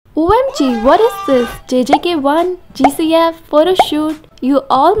OMG, what is this? JJK1, GCF, photo shoot? You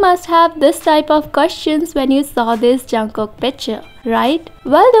all must have this type of questions when you saw this Jungkook picture, right?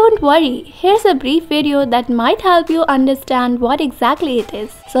 Well, don't worry. Here's a brief video that might help you understand what exactly it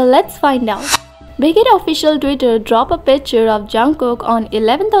is. So let's find out. Big Hit official Twitter dropped a picture of Jungkook on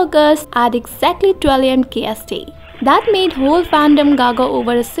 11th August at exactly 12 am KST. That made whole fandom gaga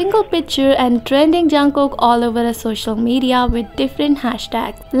over a single picture and trending Jungkook all over social media with different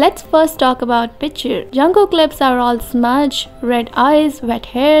hashtags. Let's first talk about picture. Jungkook lips are all smudged, red eyes, wet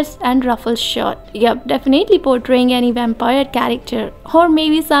hairs and ruffled shirt. Yep, definitely portraying any vampire character or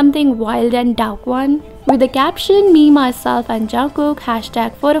maybe something wild and dark one. With the caption me, myself and Jungkook,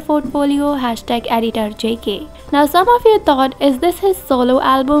 hashtag Folio, hashtag editor JK. Now some of you thought, is this his solo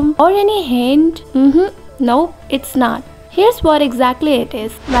album or any hint? No, it's not. Here's what exactly it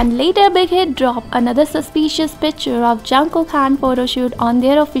is. When later Big Hit dropped another suspicious picture of Jungkook hand photoshoot on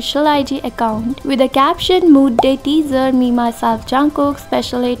their official IG account with the caption Mood Day teaser me myself Jungkook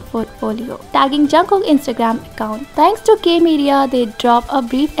special 8 Folio, tagging Jungkook Instagram account. Thanks to K Media, they dropped a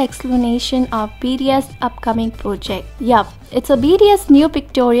brief explanation of BTS upcoming project. Yup, it's a BTS new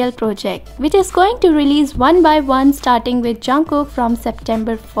pictorial project, which is going to release one by one starting with Jungkook from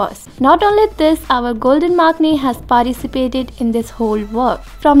September 1st. Not only this, our golden Mania has participated in this whole work.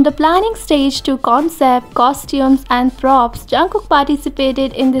 From the planning stage to concept, costumes and props, Jungkook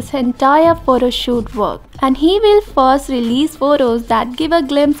participated in this entire photo shoot work. And he will first release photos that give a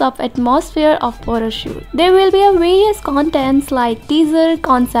glimpse of atmosphere of photo shoot. There will be various contents like teaser,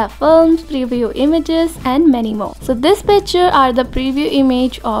 concept films, preview images and many more. So this picture are the preview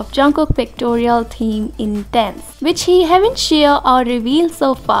image of Jungkook pictorial theme Intense, which he haven't shared or revealed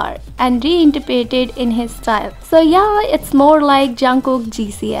so far and reinterpreted in his style. So yeah, it's more like Jungkook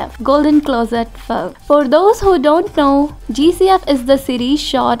GCF, Golden Closet film. For those who don't know, GCF is the series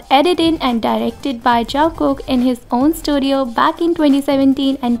shot, edited and directed by Jungkook in his own studio back in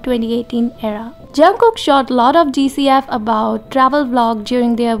 2017 and 2018 era. Jungkook shot a lot of GCF about travel vlog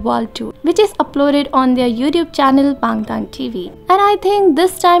during their world tour, which is uploaded on their YouTube channel Bangtan TV. And I think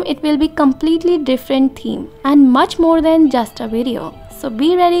this time it will be completely different theme and much more than just a video. So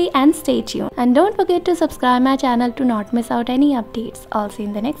be ready and stay tuned. And don't forget to subscribe my channel to not miss out any updates. I'll see you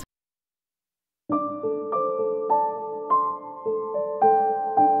in the next video.